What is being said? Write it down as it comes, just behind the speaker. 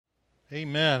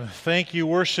Amen. Thank you,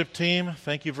 worship team.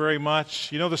 Thank you very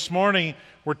much. You know, this morning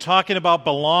we're talking about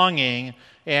belonging,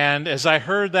 and as I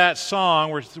heard that song,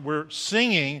 we're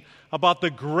singing about the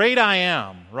great I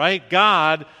am, right?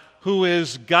 God, who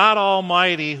is God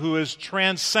Almighty, who is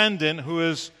transcendent, who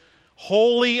is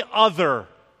wholly other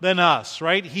than us,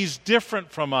 right? He's different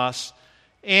from us,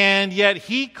 and yet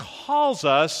He calls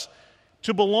us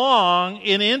to belong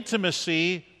in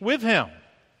intimacy with Him,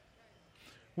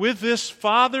 with this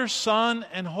Father, Son,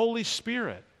 and Holy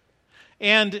Spirit.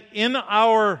 And in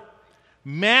our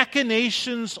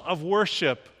machinations of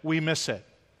worship, we miss it.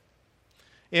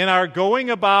 In our going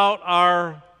about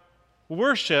our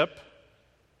worship,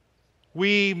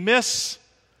 we miss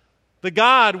the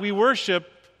God we worship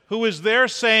who is there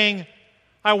saying,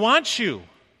 I want you.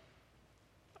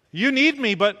 You need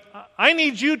me, but I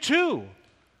need you too.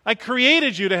 I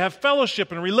created you to have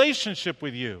fellowship and relationship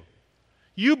with you.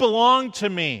 You belong to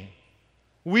me.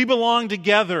 We belong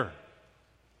together.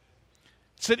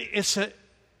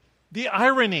 The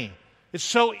irony. It's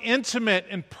so intimate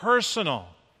and personal.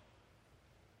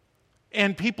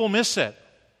 And people miss it.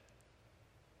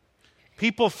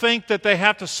 People think that they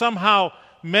have to somehow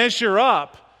measure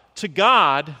up to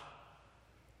God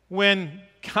when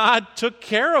God took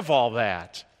care of all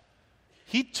that.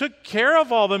 He took care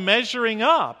of all the measuring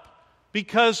up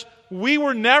because we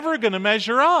were never going to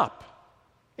measure up.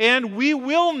 And we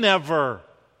will never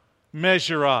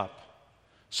measure up.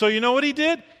 So you know what He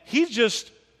did? He just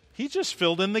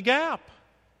filled in the gap.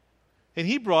 And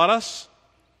He brought us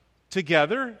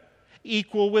together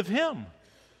equal with Him.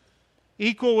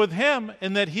 Equal with Him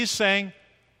in that He's saying,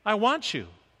 I want you.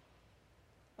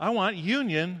 I want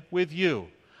union with you.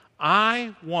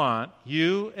 I want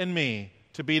you and me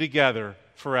to be together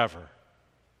forever.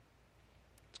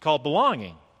 It's called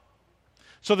belonging.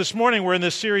 So this morning we're in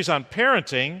this series on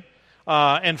parenting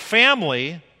and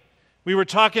family. We were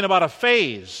talking about a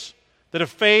phase. That a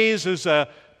phase is a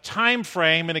time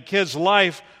frame in a kid's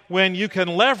life when you can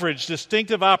leverage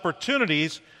distinctive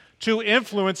opportunities to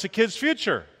influence a kid's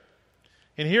future.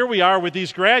 And here we are with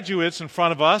these graduates in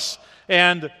front of us,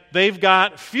 and they've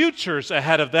got futures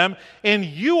ahead of them. And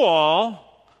you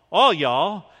all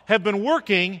y'all, have been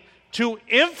working to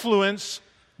influence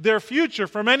their future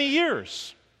for many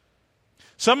years.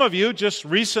 Some of you just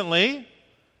recently,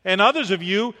 and others of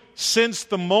you since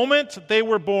the moment they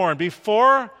were born,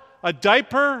 before a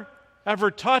diaper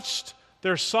ever touched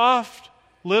their soft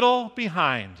little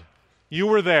behind. You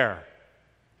were there.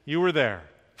 You were there.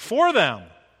 For them.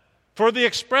 For the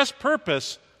express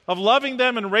purpose of loving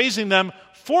them and raising them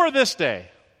for this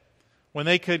day when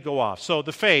they could go off. So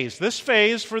this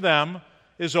phase for them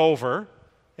is over,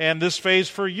 and this phase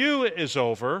for you is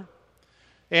over.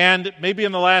 And maybe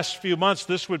in the last few months,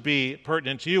 this would be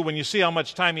pertinent to you. When you see how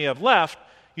much time you have left,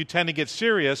 you tend to get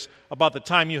serious about the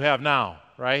time you have now,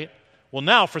 right? Well,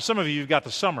 now, for some of you, you've got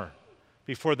the summer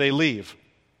before they leave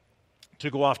to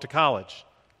go off to college.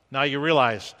 Now you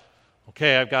realize,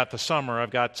 okay, I've got the summer.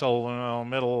 I've got till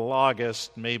middle of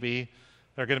August, maybe.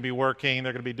 They're going to be working.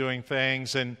 They're going to be doing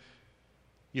things. And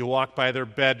you walk by their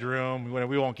bedroom.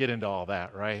 We won't get into all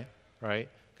that, right? Right?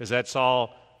 Because that's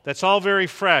all very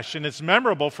fresh, and it's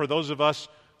memorable for those of us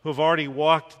who have already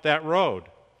walked that road.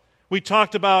 We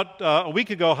talked about a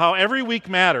week ago how every week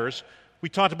matters. We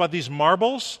talked about these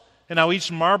marbles, and how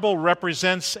each marble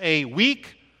represents a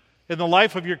week in the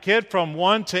life of your kid from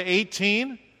 1 to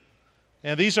 18.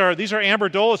 And these are Amber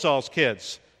Dolezal's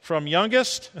kids, from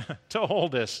youngest to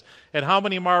oldest, and how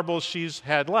many marbles she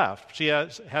has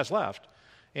left.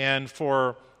 And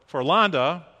for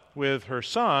Londa, with her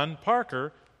son,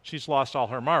 Parker, she's lost all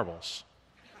her marbles.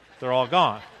 They're all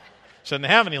gone. She doesn't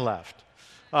have any left.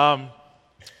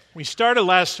 We started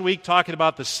last week talking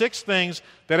about the 6 things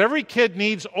that every kid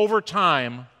needs over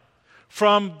time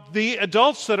from the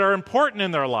adults that are important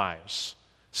in their lives.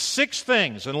 6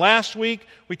 things. And last week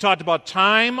we talked about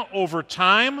time over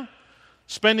time,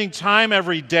 spending time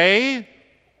every day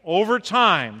over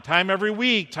time every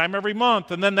week, time every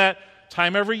month, and then that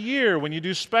time every year when you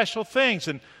do special things.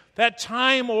 And that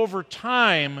time over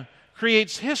time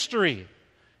creates history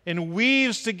and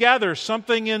weaves together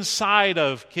something inside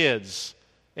of kids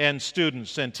and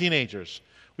students and teenagers.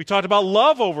 We talked about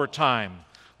love over time.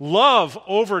 Love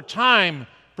over time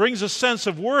brings a sense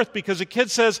of worth because a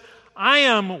kid says, I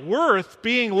am worth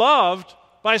being loved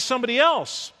by somebody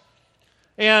else.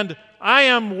 And I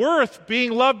am worth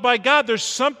being loved by God. There's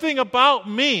something about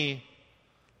me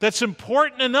that's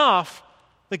important enough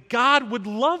that God would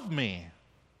love me.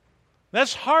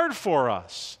 That's hard for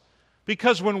us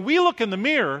because when we look in the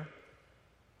mirror,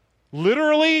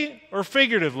 literally or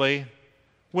figuratively,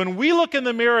 when we look in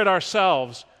the mirror at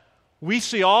ourselves, we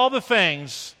see all the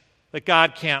things that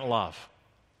God can't love.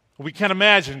 We can't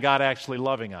imagine God actually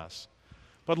loving us.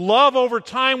 But love over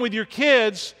time with your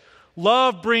kids,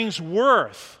 love brings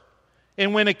worth.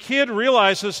 And when a kid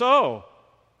realizes, oh,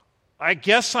 I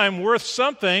guess I'm worth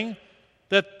something,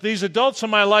 that these adults in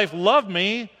my life love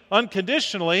me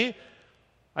unconditionally,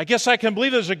 I guess I can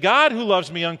believe there's a God who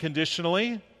loves me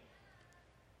unconditionally,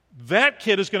 that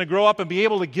kid is going to grow up and be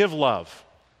able to give love.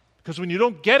 Because when you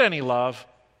don't get any love,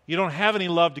 you don't have any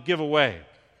love to give away.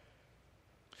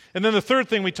 And then the third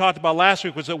thing we talked about last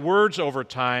week was that words over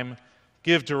time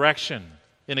give direction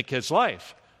in a kid's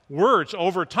life. Words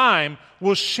over time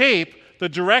will shape the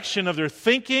direction of their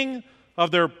thinking,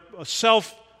 of their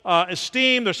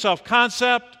self-esteem, their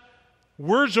self-concept.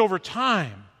 Words over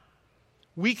time.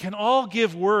 We can all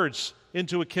give words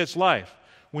into a kid's life.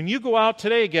 When you go out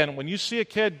today again, when you see a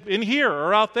kid in here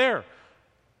or out there,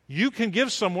 you can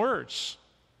give some words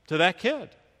to that kid.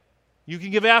 You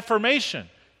can give affirmation.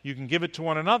 You can give it to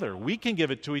one another. We can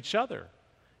give it to each other.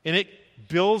 And it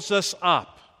builds us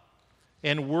up.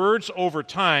 And words over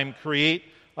time create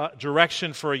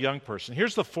direction for a young person.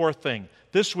 Here's the fourth thing.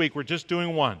 This week we're just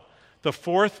doing one. The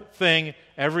fourth thing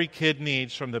every kid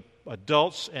needs from the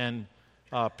adults and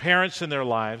parents in their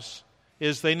lives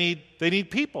is they need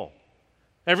people.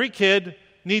 Every kid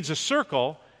needs a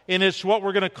circle, and it's what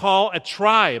we're going to call a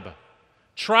tribe.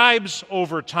 Tribes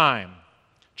over time.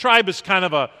 Tribe is kind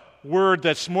of a word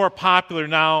that's more popular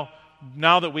now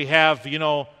that we have,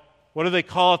 what do they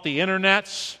call it? The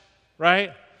internets,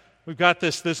 right? We've got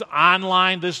this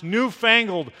online, this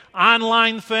newfangled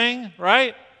online thing,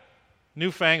 right?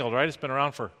 Newfangled, right? It's been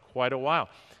around for quite a while.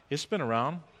 It's been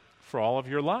around for all of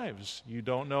your lives. You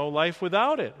don't know life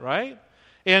without it, right?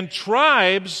 And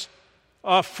tribes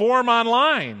form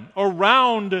online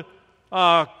around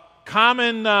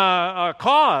common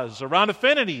cause, around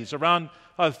affinities, around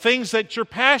things that you're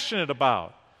passionate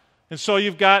about. And so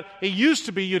it used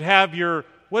to be you'd have your,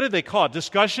 what did they call it,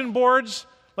 discussion boards?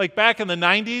 Like back in the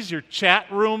 90s, your chat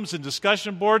rooms and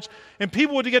discussion boards, and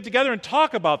people would get together and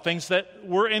talk about things that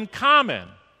were in common.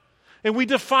 And we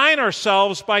define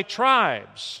ourselves by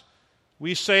tribes.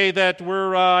 We say that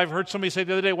I've heard somebody say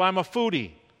the other day, well, I'm a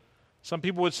foodie. Some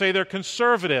people would say they're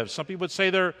conservative. Some people would say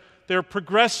they're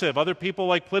progressive. Other people,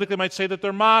 like politically, might say that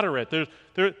they're moderate.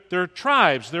 They're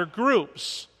tribes. They're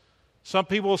groups. Some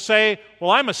people will say,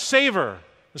 well, I'm a saver.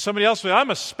 And somebody else will say,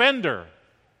 I'm a spender.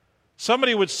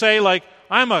 Somebody would say, like,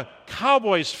 I'm a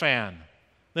Cowboys fan.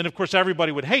 Then, of course,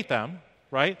 everybody would hate them,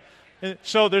 right? And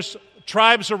so there's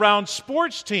tribes around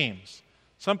sports teams.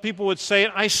 Some people would say,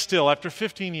 after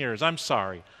 15 years, I'm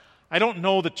sorry, I don't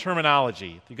know the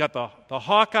terminology. You got the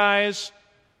Hawkeyes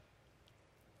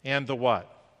and the what?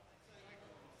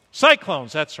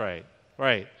 Cyclones, that's right.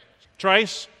 Right.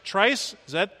 Trice, is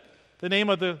that the name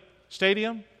of the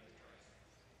stadium?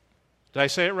 Did I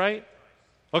say it right?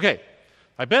 Okay.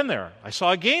 I've been there. I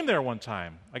saw a game there one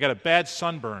time. I got a bad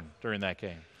sunburn during that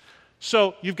game.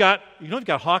 So you've got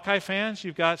Hawkeye fans,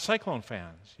 you've got Cyclone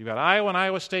fans, you've got Iowa and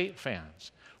Iowa State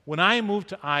fans. When I moved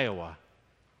to Iowa,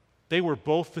 they were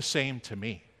both the same to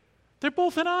me. They're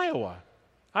both in Iowa.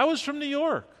 I was from New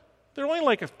York. They're only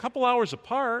like a couple hours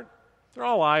apart. They're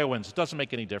all Iowans. It doesn't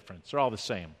make any difference. They're all the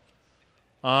same.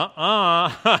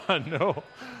 No.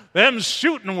 Them's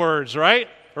shooting words, right?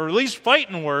 Or at least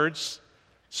fighting words.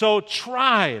 So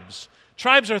tribes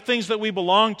are things that we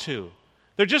belong to.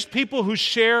 They're just people who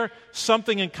share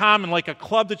something in common, like a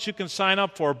club that you can sign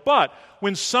up for. But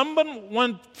when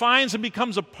someone finds and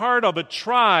becomes a part of a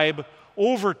tribe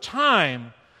over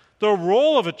time, the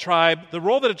role that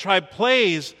a tribe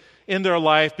plays in their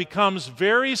life becomes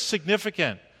very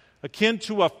significant, akin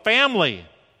to a family,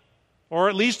 or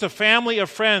at least a family of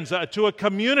friends, to a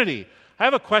community. I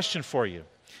have a question for you.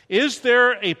 Is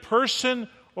there a person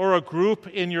or a group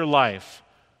in your life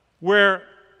where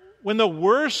when the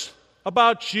worst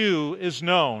about you is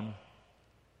known,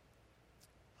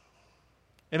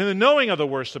 and in the knowing of the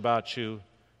worst about you,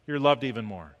 you're loved even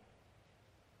more?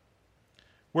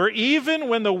 Where even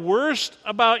when the worst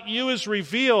about you is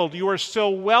revealed, you are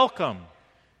still welcome,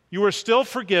 you are still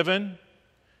forgiven,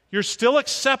 you're still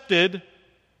accepted,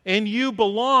 and you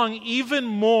belong even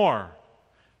more.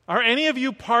 Are any of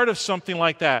you part of something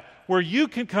like that, where you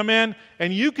can come in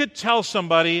and you could tell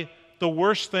somebody the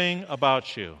worst thing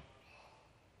about you?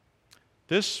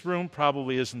 This room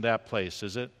probably isn't that place,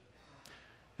 is it?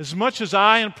 As much as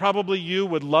I and probably you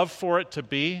would love for it to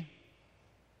be,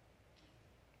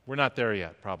 we're not there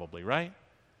yet, probably, right?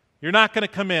 You're not going to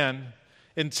come in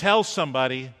and tell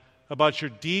somebody about your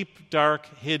deep, dark,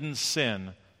 hidden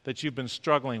sin that you've been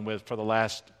struggling with for the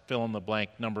last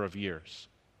fill-in-the-blank number of years.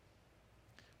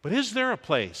 But is there a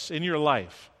place in your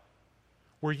life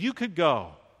where you could go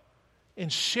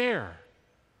and share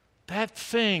that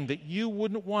thing that you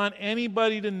wouldn't want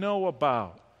anybody to know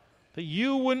about, that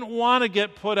you wouldn't want to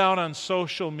get put out on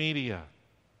social media?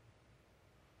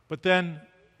 But then,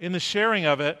 in the sharing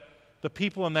of it, the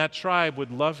people in that tribe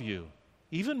would love you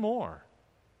even more.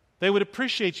 They would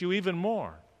appreciate you even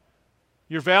more.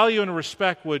 Your value and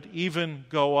respect would even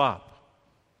go up.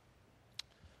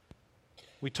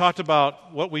 We talked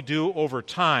about what we do over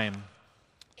time.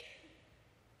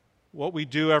 What we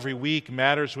do every week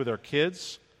matters with our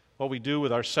kids, what we do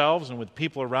with ourselves and with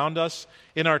people around us,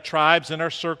 in our tribes, in our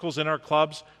circles, in our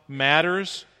clubs,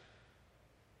 matters.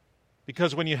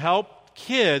 Because when you help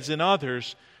kids and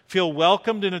others feel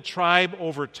welcomed in a tribe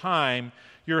over time,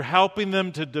 you're helping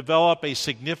them to develop a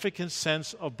significant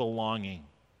sense of belonging.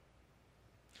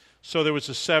 So there was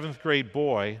a 7th grade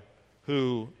boy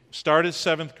who started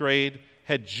 7th grade,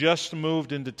 had just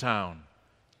moved into town,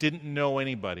 didn't know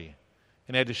anybody,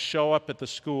 and had to show up at the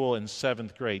school in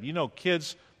 7th grade. You know,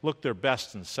 kids look their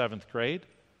best in 7th grade,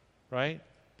 right?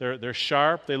 They're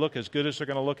sharp. They look as good as they're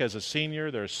going to look as a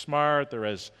senior. They're smart. They're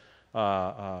as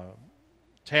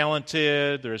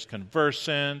talented. They're as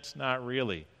conversant. Not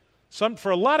really. For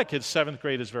a lot of kids, 7th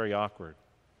grade is very awkward.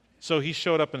 So he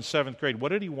showed up in 7th grade. What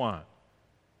did he want?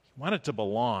 He wanted to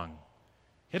belong.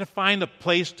 He had to find a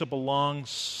place to belong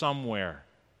somewhere.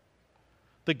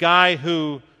 The guy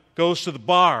who goes to the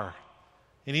bar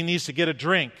and he needs to get a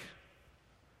drink,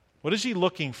 what is he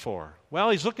looking for? Well,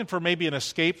 he's looking for maybe an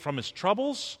escape from his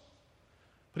troubles,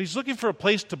 but he's looking for a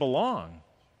place to belong.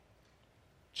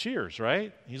 Cheers,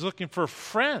 right? He's looking for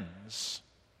friends.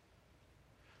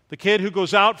 The kid who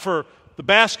goes out for the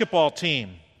basketball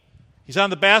team, he's on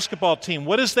the basketball team.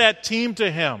 What is that team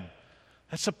to him?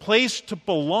 That's a place to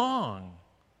belong.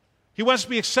 He wants to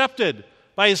be accepted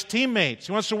by his teammates.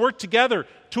 He wants to work together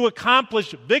to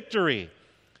accomplish victory.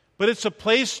 But it's a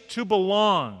place to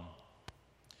belong.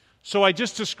 So I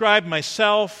just described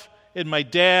myself and my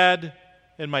dad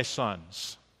and my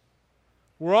sons.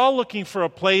 We're all looking for a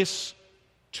place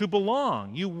to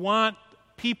belong. You want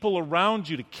people around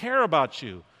you to care about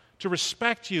you, to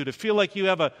respect you, to feel like you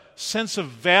have a sense of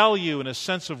value and a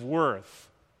sense of worth.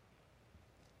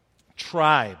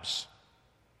 Tribes.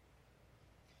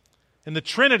 And the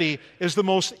Trinity is the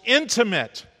most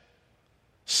intimate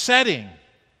setting.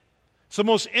 It's the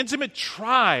most intimate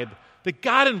tribe that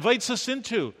God invites us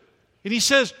into. And He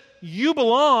says, you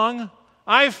belong.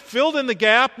 I've filled in the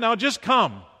gap. Now just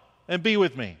come and be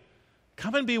with me.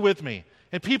 Come and be with me.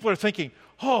 And people are thinking,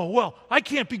 oh, well, I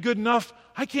can't be good enough.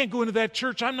 I can't go into that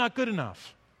church. I'm not good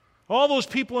enough. All those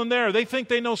people in there, they think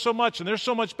they know so much and they're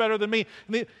so much better than me.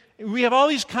 We have all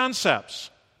these concepts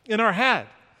in our head.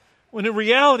 When in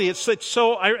reality, it's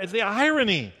the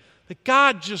irony that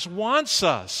God just wants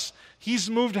us. He's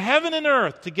moved heaven and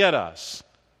earth to get us.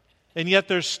 And yet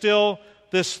there's still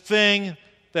this thing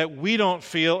that we don't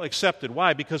feel accepted.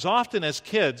 Why? Because often as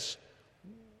kids,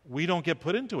 we don't get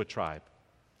put into a tribe.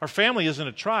 Our family isn't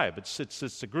a tribe.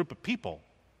 It's a group of people.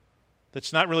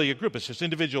 That's not really a group. It's just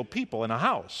individual people in a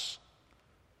house.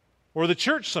 Or the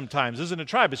church sometimes isn't a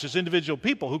tribe. It's just individual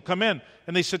people who come in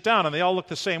and they sit down and they all look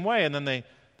the same way, and then they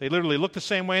literally look the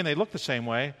same way and they look the same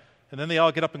way, and then they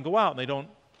all get up and go out and they don't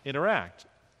interact.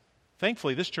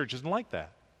 Thankfully, this church isn't like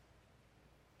that.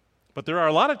 But there are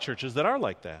a lot of churches that are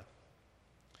like that.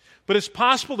 But it's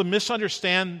possible to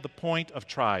misunderstand the point of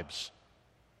tribes.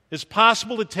 It's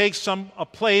possible to take a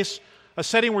place, a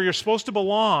setting where you're supposed to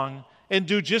belong, and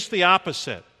do just the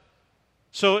opposite.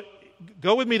 So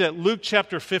go with me to Luke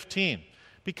chapter 15.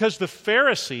 Because the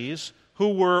Pharisees, who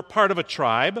were part of a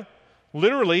tribe,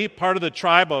 literally part of the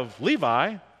tribe of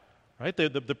Levi, right?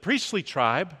 The priestly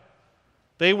tribe.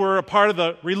 They were a part of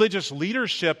the religious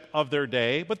leadership of their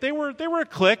day, but they were a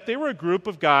clique, they were a group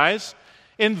of guys,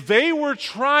 and they were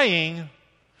trying,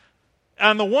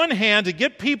 on the one hand, to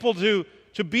get people to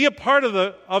be a part of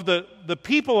the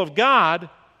people of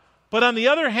God, but on the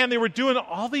other hand, they were doing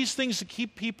all these things to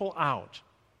keep people out.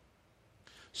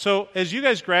 So as you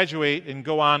guys graduate and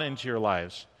go on into your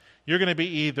lives, you're going to be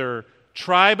either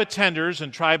tribe attenders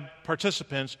and tribe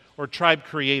participants or tribe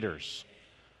creators.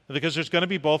 Because there's going to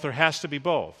be both, there has to be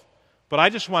both. But I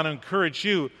just want to encourage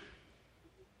you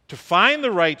to find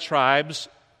the right tribes,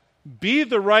 be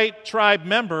the right tribe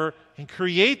member, and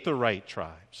create the right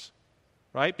tribes.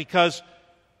 Right? Because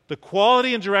the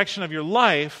quality and direction of your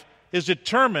life is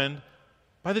determined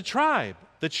by the tribe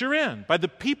that you're in, by the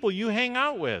people you hang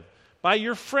out with, by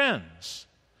your friends.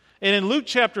 And in Luke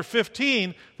chapter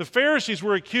 15, the Pharisees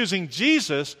were accusing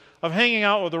Jesus of hanging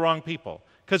out with the wrong people.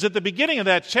 Because at the beginning of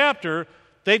that chapter,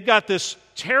 they've got this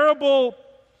terrible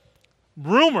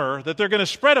rumor that they're going to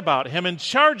spread about him and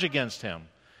charge against him.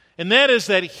 And that is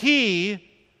that he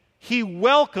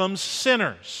welcomes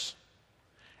sinners.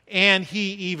 And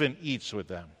he even eats with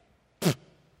them.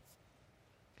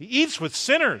 He eats with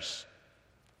sinners.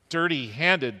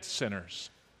 Dirty-handed sinners.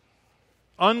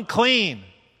 Unclean.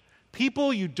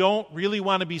 People you don't really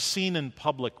want to be seen in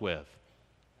public with.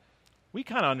 We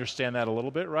kind of understand that a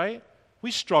little bit, right?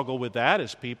 We struggle with that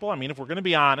as people. I mean, if we're going to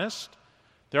be honest,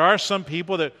 there are some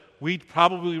people that we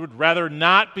probably would rather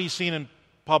not be seen in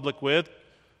public with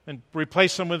and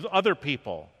replace them with other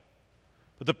people.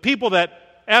 But the people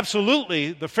that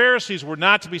absolutely the Pharisees were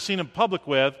not to be seen in public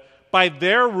with, by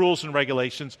their rules and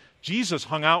regulations, Jesus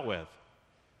hung out with.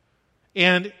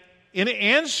 And in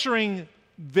answering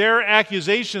their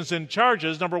accusations and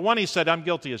charges, number one, he said, I'm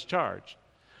guilty as charged.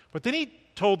 But then he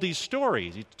told these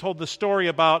stories. He told the story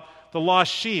about the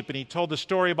lost sheep, and he told the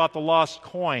story about the lost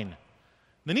coin.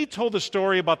 Then he told the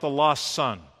story about the lost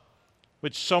son,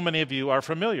 which so many of you are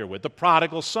familiar with, the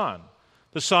prodigal son.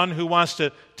 The son who wants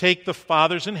to take the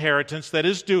father's inheritance that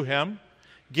is due him,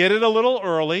 get it a little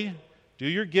early, do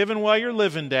your giving while you're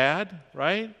living, Dad,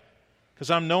 right? Because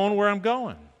I'm knowing where I'm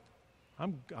going.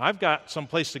 I've got some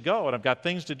place to go, and I've got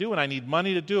things to do, and I need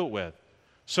money to do it with.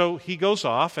 So he goes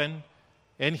off, and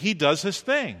he does his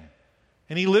thing.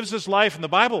 And he lives his life, and the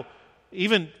Bible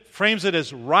even frames it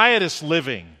as riotous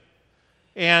living.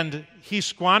 And he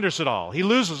squanders it all. He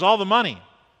loses all the money.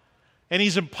 And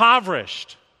he's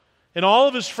impoverished. And all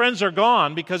of his friends are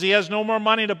gone because he has no more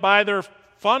money to buy their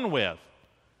fun with.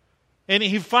 And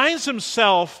he finds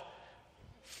himself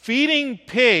feeding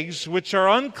pigs, which are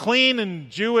unclean in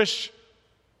Jewish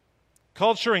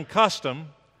culture and custom.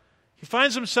 He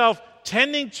finds himself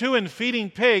tending to and feeding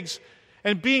pigs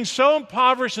and being so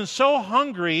impoverished and so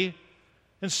hungry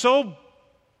and so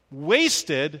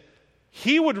wasted,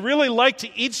 he would really like to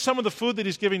eat some of the food that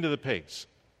he's giving to the pigs.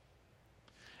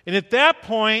 And at that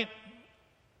point,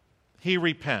 he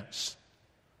repents.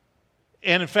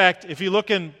 And in fact, if you look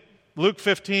in Luke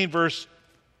 15,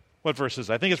 what verse is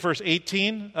it? I think it's verse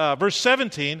 18. Verse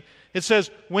 17, it says,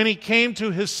 when he came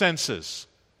to his senses.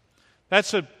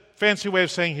 That's a fancy way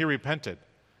of saying he repented.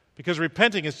 Because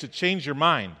repenting is to change your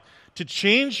mind. To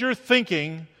change your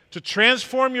thinking, to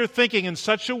transform your thinking in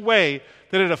such a way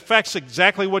that it affects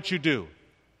exactly what you do.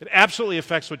 It absolutely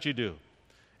affects what you do.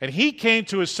 And he came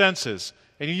to his senses.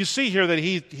 And you see here that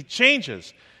he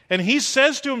changes. And he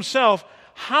says to himself,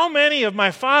 how many of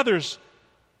my father's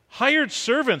hired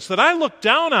servants that I looked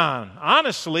down on,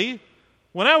 honestly,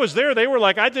 when I was there, they were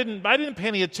like, I didn't pay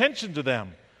any attention to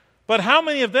them. But how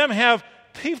many of them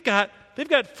they've got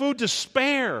food to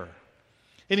spare.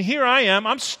 And here I am,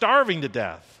 I'm starving to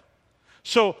death.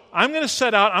 So I'm going to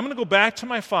set out, I'm going to go back to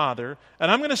my father,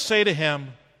 and I'm going to say to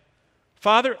him,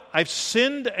 Father, I've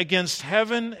sinned against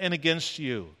heaven and against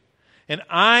you. And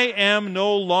I am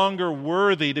no longer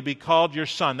worthy to be called your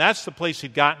son. That's the place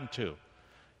he'd gotten to.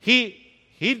 He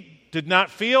did not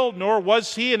feel, nor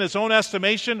was he in his own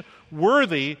estimation,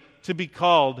 worthy to be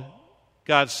called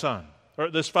God's son, or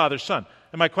this father's son.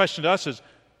 And my question to us is,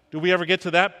 do we ever get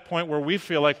to that point where we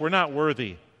feel like we're not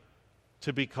worthy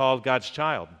to be called God's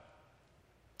child?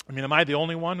 I mean, am I the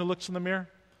only one who looks in the mirror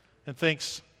and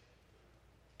thinks,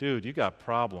 dude, you got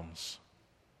problems.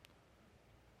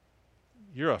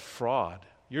 You're a fraud.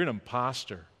 You're an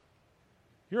imposter.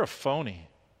 You're a phony.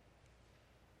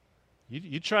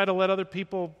 You try to let other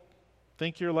people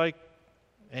think you're like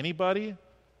anybody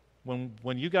when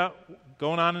you got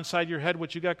going on inside your head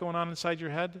what you got going on inside your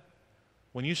head?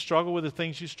 When you struggle with the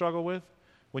things you struggle with?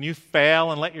 When you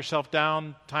fail and let yourself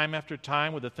down time after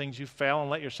time with the things you fail and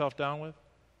let yourself down with?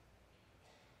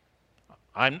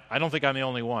 I don't think I'm the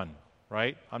only one,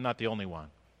 right? I'm not the only one.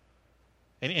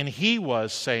 And he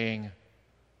was saying,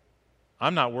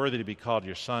 I'm not worthy to be called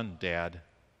your son, Dad.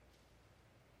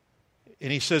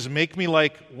 And he says, make me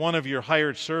like one of your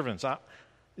hired servants.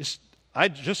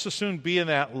 I'd just as soon be in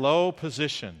that low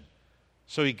position.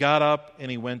 So he got up and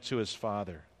he went to his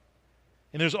father.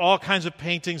 And there's all kinds of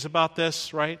paintings about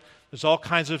this, right? There's all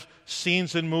kinds of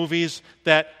scenes in movies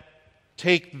that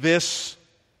take this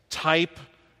type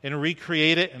and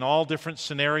recreate it in all different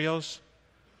scenarios.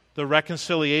 The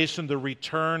reconciliation, the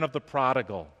return of the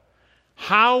prodigal.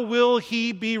 How will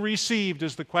he be received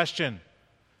is the question.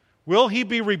 Will he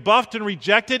be rebuffed and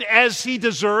rejected as he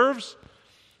deserves?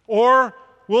 Or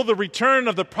will the return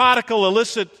of the prodigal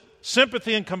elicit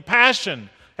sympathy and compassion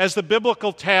as the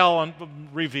biblical tale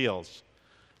reveals?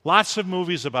 Lots of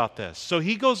movies about this. So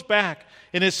he goes back,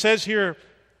 and it says here,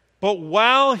 but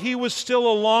while he was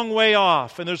still a long way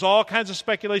off, and there's all kinds of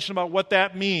speculation about what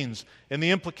that means and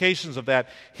the implications of that,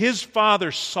 his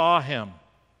father saw him.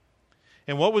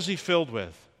 And what was he filled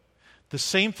with? The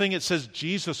same thing it says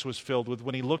Jesus was filled with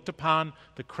when he looked upon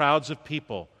the crowds of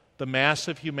people, the mass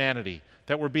of humanity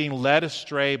that were being led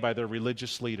astray by their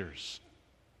religious leaders.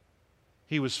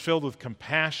 He was filled with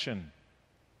compassion.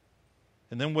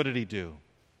 And then what did he do?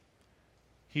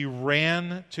 He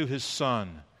ran to his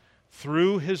son,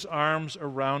 threw his arms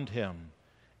around him,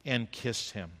 and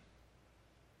kissed him.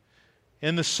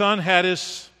 And the son had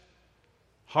his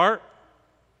heart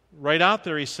right out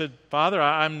there. He said, Father,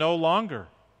 I'm no longer.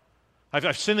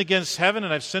 I've sinned against heaven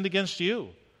and I've sinned against you.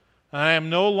 And I am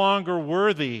no longer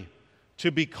worthy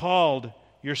to be called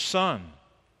your son.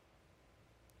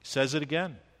 He says it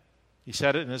again. He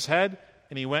said it in his head,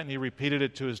 and he went and he repeated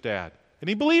it to his dad. And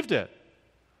he believed it.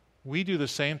 We do the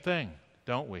same thing,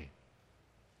 don't we?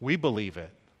 We believe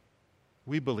it.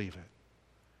 We believe it.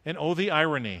 And oh, the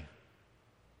irony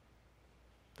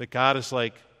that God is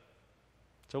like,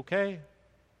 it's okay.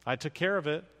 I took care of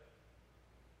it.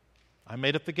 I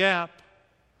made up the gap.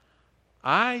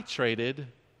 I traded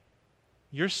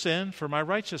your sin for my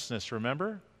righteousness,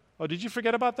 remember? Oh, did you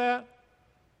forget about that?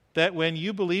 That when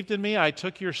you believed in me, I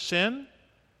took your sin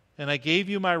and I gave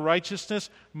you my righteousness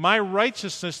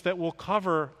that will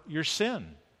cover your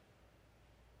sin.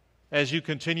 As you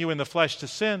continue in the flesh to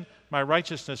sin, my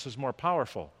righteousness is more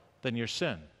powerful than your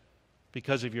sin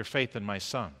because of your faith in my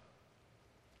Son.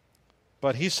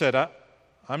 But he said,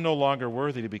 I'm no longer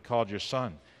worthy to be called your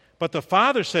son. But the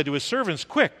father said to his servants,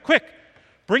 quick,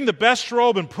 bring the best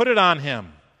robe and put it on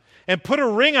him, and put a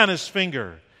ring on his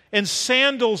finger, and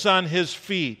sandals on his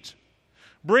feet.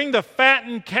 Bring the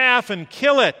fattened calf and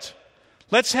kill it.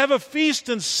 Let's have a feast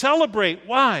and celebrate.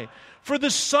 Why? For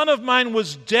this son of mine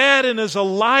was dead and is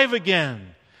alive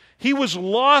again. He was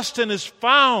lost and is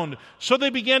found. So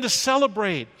they began to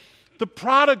celebrate. The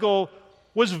prodigal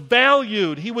was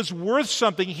valued. He was worth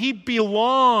something. He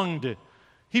belonged.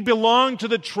 He belonged to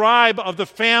the tribe of the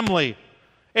family.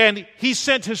 And he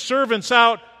sent his servants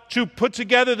out to put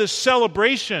together this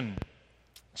celebration.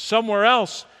 Somewhere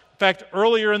else, in fact,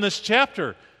 earlier in this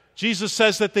chapter, Jesus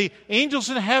says that the angels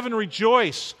in heaven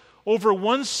rejoice over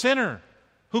one sinner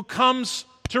who comes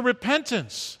to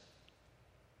repentance.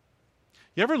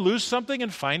 You ever lose something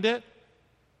and find it?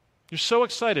 You're so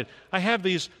excited. I have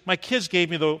these, my kids gave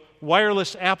me the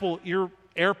wireless Apple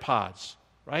AirPods,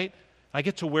 right? I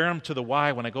get to wear them to the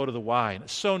Y when I go to the Y. And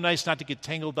it's so nice not to get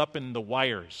tangled up in the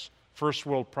wires. First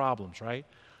world problems, right?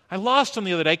 I lost them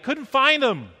the other day. I couldn't find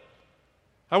them.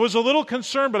 I was a little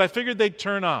concerned, but I figured they'd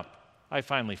turn up. I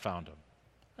finally found them.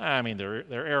 I mean, they're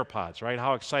AirPods, right?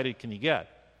 How excited can you get?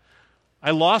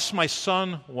 I lost my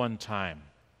son one time.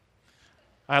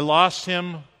 I lost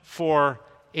him for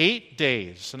 8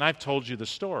 days, and I've told you the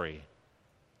story.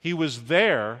 He was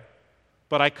there,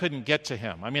 but I couldn't get to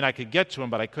him. I mean, I could get to him,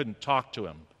 but I couldn't talk to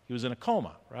him. He was in a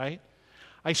coma, right?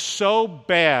 I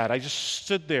just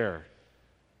stood there,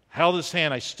 held his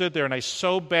hand, I stood there, and I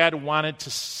so bad wanted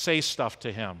to say stuff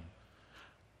to him.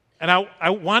 And I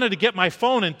wanted to get my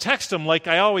phone and text him like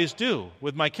I always do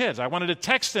with my kids. I wanted to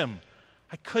text him.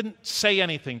 I couldn't say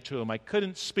anything to him. I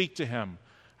couldn't speak to him.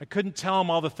 I couldn't tell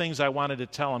him all the things I wanted to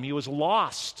tell him. He was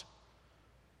lost.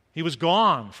 He was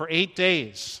gone for 8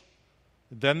 days.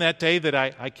 Then that day that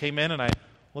I came in and I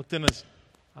looked in his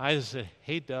eyes and said,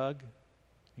 "Hey, Doug."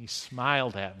 He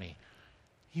smiled at me.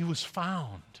 He was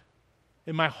found.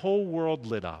 And my whole world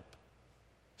lit up.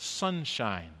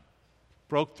 Sunshine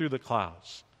broke through the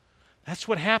clouds. That's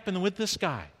what happened with this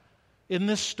guy in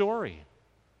this story.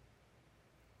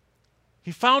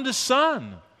 He found his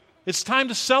son. It's time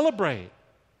to celebrate.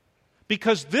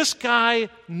 Because this guy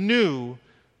knew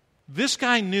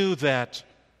that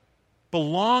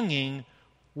belonging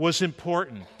was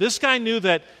important. This guy knew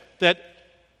that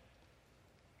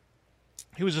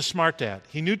he was a smart dad.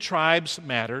 He knew tribes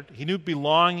mattered. He knew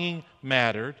belonging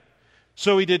mattered.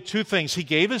 So he did two things. He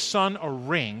gave his son a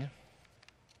ring,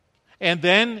 and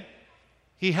then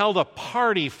he held a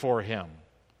party for him.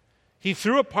 He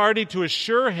threw a party to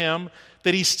assure him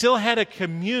that he still had a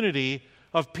community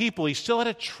of people. He still had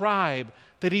a tribe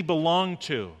that he belonged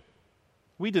to.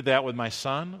 We did that with my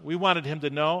son. We wanted him to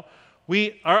know.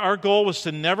 Our goal was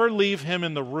to never leave him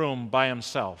in the room by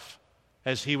himself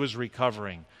as he was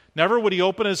recovering. Never would he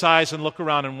open his eyes and look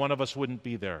around and one of us wouldn't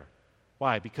be there.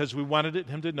 Why? Because we wanted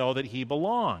him to know that he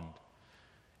belonged.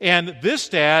 And this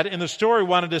dad in the story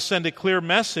wanted to send a clear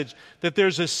message that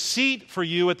there's a seat for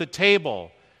you at the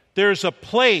table. There's a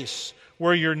place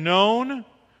where you're known,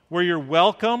 where you're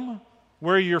welcome,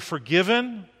 where you're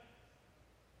forgiven,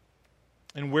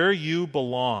 and where you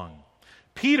belong.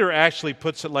 Peter actually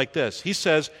puts it like this. He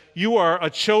says, "You are a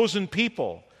chosen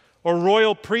people, a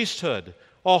royal priesthood,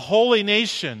 a holy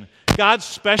nation, God's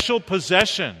special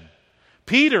possession.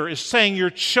 Peter is saying you're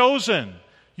chosen,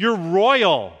 you're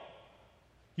royal,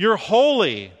 you're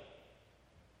holy,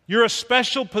 you're a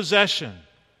special possession,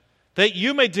 that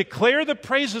you may declare the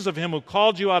praises of him who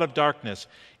called you out of darkness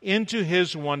into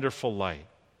his wonderful light.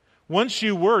 Once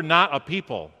you were not a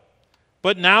people,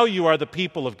 but now you are the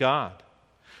people of God.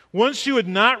 Once you had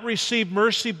not received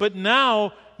mercy, but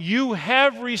now you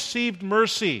have received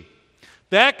mercy.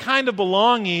 That kind of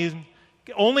belonging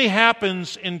only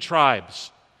happens in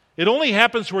tribes. It only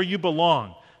happens where you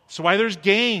belong. That's why there's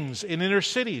gangs in inner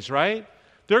cities, right?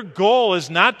 Their goal is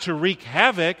not to wreak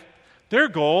havoc. Their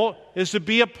goal is to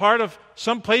be a part of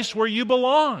some place where you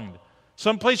belonged,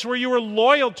 some place where you were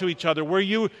loyal to each other, where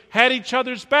you had each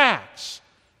other's backs.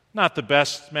 Not the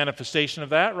best manifestation of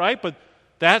that, right? But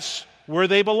that's where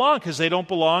they belong, because they don't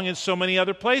belong in so many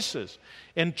other places.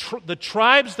 And the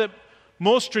tribes that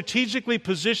most strategically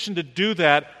positioned to do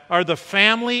that are the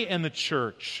family and the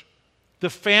church. The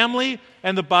family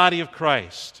and the body of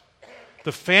Christ.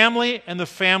 The family and the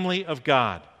family of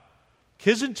God.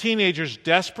 Kids and teenagers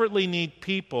desperately need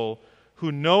people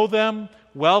who know them,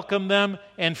 welcome them,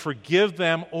 and forgive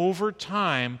them over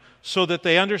time so that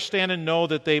they understand and know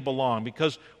that they belong.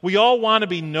 Because we all want to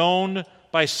be known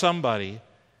by somebody.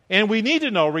 And we need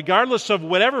to know, regardless of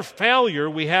whatever failure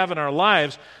we have in our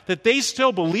lives, that they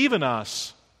still believe in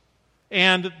us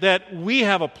and that we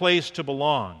have a place to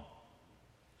belong.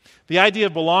 The idea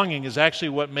of belonging is actually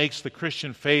what makes the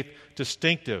Christian faith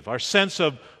distinctive. Our sense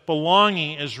of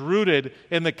belonging is rooted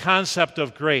in the concept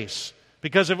of grace.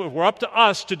 Because if it were up to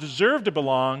us to deserve to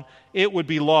belong, it would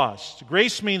be lost.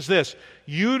 Grace means this: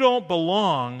 you don't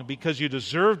belong because you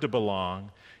deserve to belong.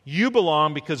 You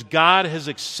belong because God has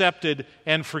accepted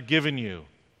and forgiven you.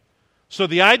 So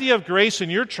the idea of grace in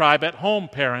your tribe at home,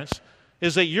 parents,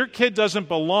 is that your kid doesn't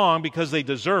belong because they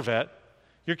deserve it.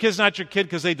 Your kid's not your kid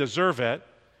because they deserve it.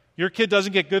 Your kid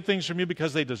doesn't get good things from you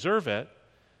because they deserve it.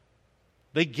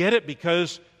 They get it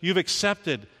because you've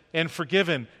accepted and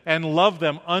forgiven and loved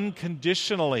them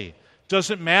unconditionally.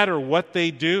 Doesn't matter what they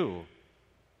do.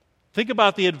 Think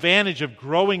about the advantage of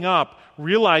growing up,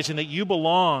 realizing that you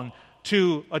belong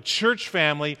to a church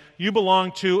family, you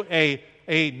belong to a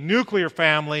nuclear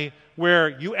family where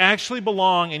you actually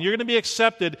belong and you're going to be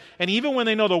accepted, and even when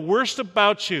they know the worst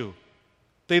about you,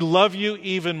 they love you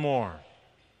even more.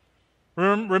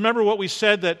 Remember what we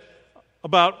said, that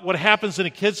about what happens in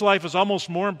a kid's life is almost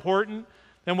more important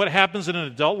than what happens in an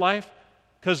adult life,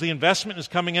 because the investment is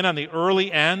coming in on the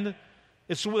early end.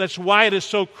 That's why it is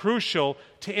so crucial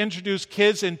to introduce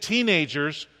kids and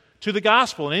teenagers to the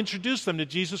gospel and introduce them to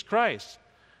Jesus Christ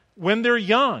when they're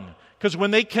young. Because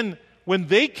when they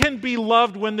can be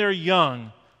loved when they're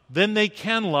young, then they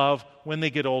can love when they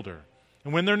get older.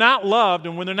 And when they're not loved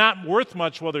and when they're not worth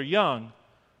much while they're young,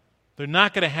 they're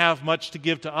not going to have much to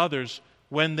give to others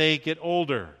when they get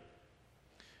older.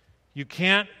 You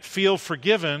can't feel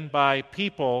forgiven by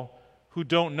people who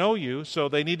don't know you, so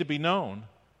they need to be known.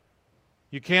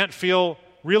 You can't feel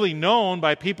really known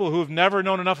by people who have never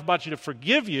known enough about you to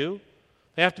forgive you.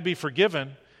 They have to be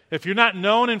forgiven. If you're not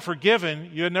known and forgiven,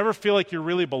 you never feel like you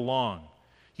really belong.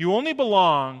 You only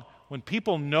belong when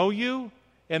people know you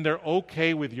and they're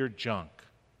okay with your junk.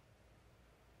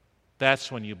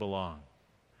 That's when you belong.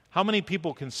 How many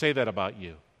people can say that about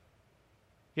you?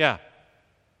 Yeah,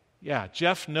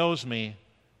 Jeff knows me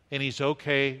and he's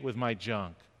okay with my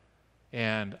junk.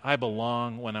 And I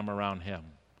belong when I'm around him.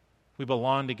 We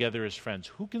belong together as friends.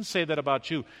 Who can say that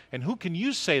about you? And who can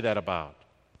you say that about?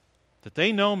 That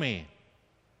they know me.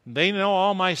 They know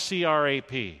all my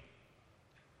CRAP.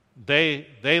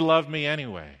 They love me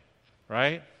anyway,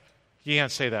 right? You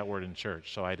can't say that word in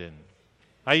church, so I didn't.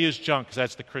 I use junk because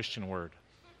that's the Christian word.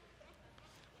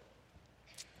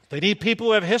 They need people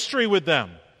who have history with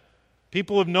them.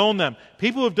 People who have known them.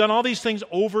 People who have done all these things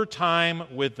over time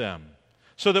with them.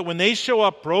 So that when they show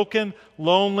up broken,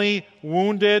 lonely,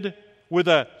 wounded, with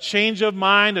a change of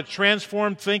mind, a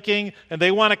transformed thinking, and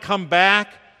they want to come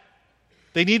back,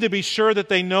 they need to be sure that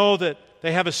they know that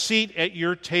they have a seat at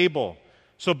your table.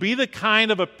 So be the kind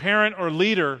of a parent or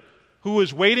leader who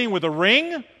is waiting with a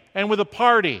ring and with a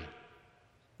party.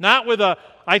 Not with a,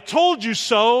 I told you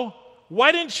so,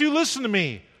 why didn't you listen to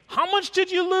me? How much did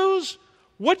you lose?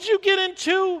 What did you get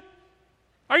into?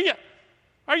 Are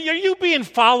you being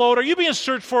followed? Are you being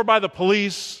searched for by the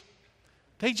police?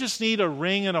 They just need a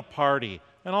ring and a party,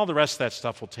 and all the rest of that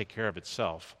stuff will take care of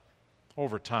itself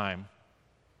over time.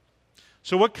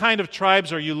 So what kind of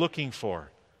tribes are you looking for?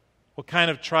 What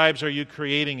kind of tribes are you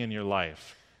creating in your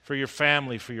life? For your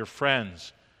family, for your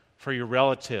friends, for your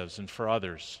relatives, and for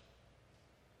others?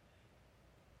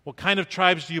 What kind of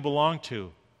tribes do you belong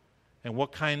to? And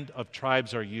what kind of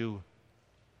tribes are you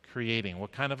creating?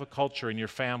 What kind of a culture in your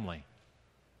family?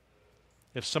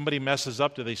 If somebody messes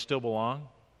up, do they still belong?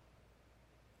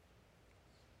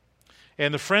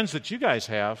 And the friends that you guys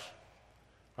have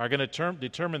are going to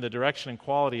determine the direction and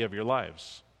quality of your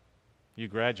lives, you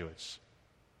graduates.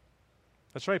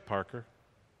 That's right, Parker.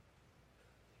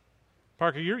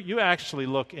 Parker, you actually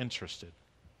look interested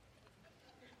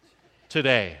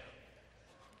today.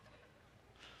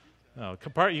 No,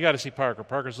 you got to see Parker.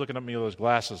 Parker's looking at me with those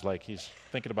glasses like he's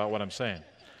thinking about what I'm saying.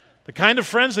 The kind of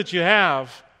friends that you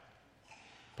have,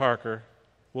 Parker,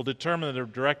 will determine the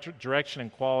direction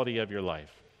and quality of your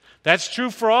life. That's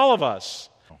true for all of us.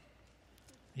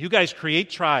 You guys create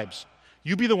tribes.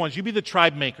 You be the ones. You be the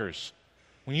tribe makers.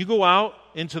 When you go out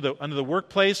into the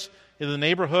workplace, into the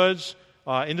neighborhoods,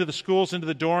 into the schools, into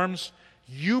the dorms,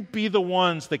 you be the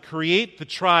ones that create the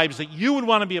tribes that you would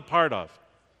want to be a part of.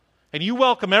 And you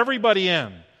welcome everybody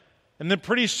in. And then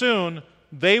pretty soon,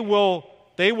 they will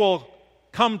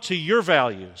come to your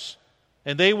values.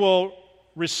 And they will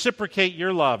reciprocate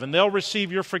your love. And they'll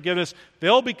receive your forgiveness.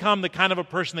 They'll become the kind of a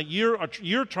person that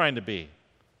you're trying to be.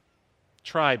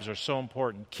 Tribes are so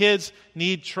important. Kids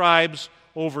need tribes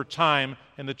over time.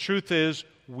 And the truth is,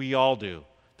 we all do.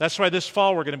 That's why this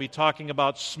fall we're going to be talking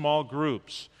about small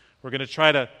groups. We're going to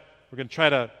try to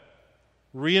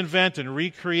reinvent and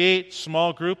recreate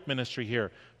small group ministry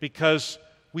here because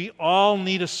we all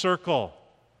need a circle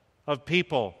of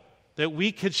people that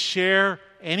we could share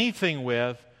anything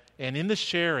with, and in the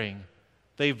sharing,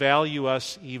 they value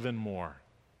us even more.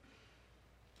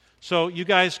 So you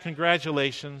guys,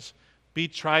 congratulations. Be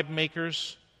tribe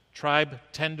makers, tribe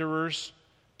tenderers,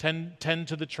 tend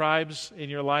to the tribes in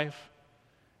your life,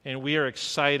 and we are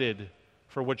excited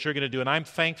for what you're going to do. And I'm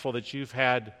thankful that you've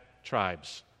had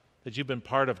tribes, that you've been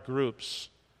part of groups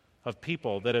of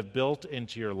people that have built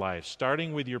into your life,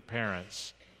 starting with your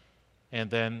parents, and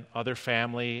then other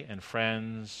family and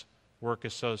friends, work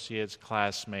associates,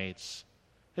 classmates.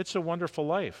 It's a wonderful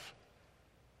life.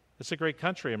 It's a great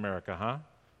country, America, huh?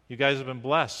 You guys have been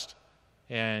blessed,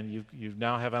 and you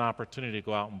now have an opportunity to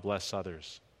go out and bless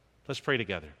others. Let's pray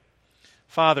together.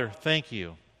 Father, thank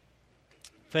you.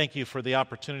 Thank you for the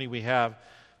opportunity we have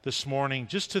this morning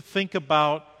just to think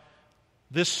about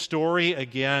this story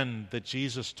again that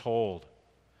Jesus told.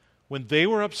 When they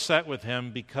were upset with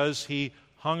him because he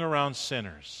hung around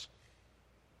sinners,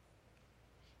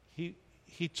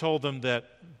 he told them that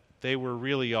they were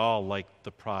really all like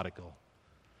the prodigal,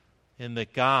 and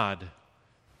that God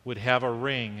would have a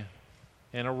ring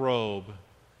and a robe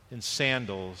and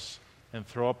sandals and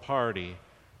throw a party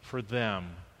for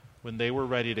them when they were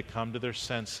ready to come to their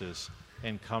senses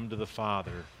and come to the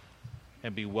Father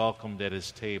and be welcomed at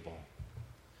his table.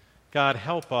 God,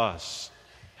 help us.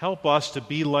 Help us to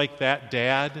be like that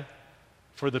dad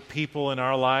for the people in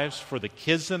our lives, for the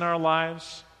kids in our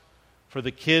lives, for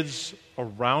the kids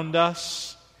around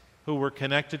us who we're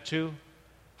connected to,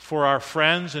 for our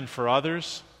friends and for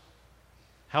others.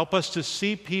 Help us to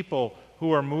see people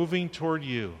who are moving toward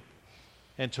you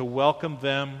and to welcome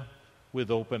them with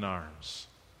open arms.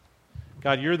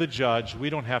 God, you're the judge. We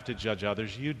don't have to judge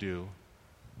others. You do.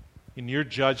 And your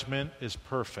judgment is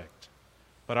perfect.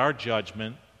 But our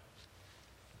judgment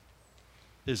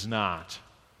is not.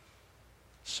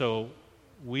 So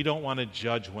we don't want to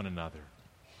judge one another.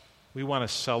 We want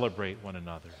to celebrate one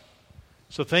another.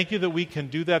 So thank you that we can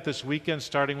do that this weekend,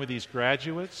 starting with these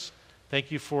graduates.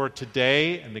 Thank you for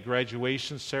today and the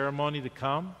graduation ceremony to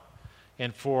come,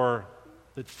 and for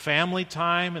the family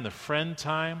time and the friend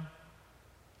time.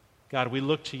 God, we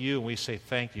look to you and we say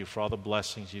thank you for all the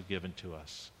blessings you've given to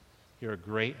us. You're a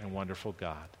great and wonderful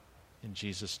God. In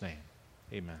Jesus' name,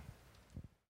 amen.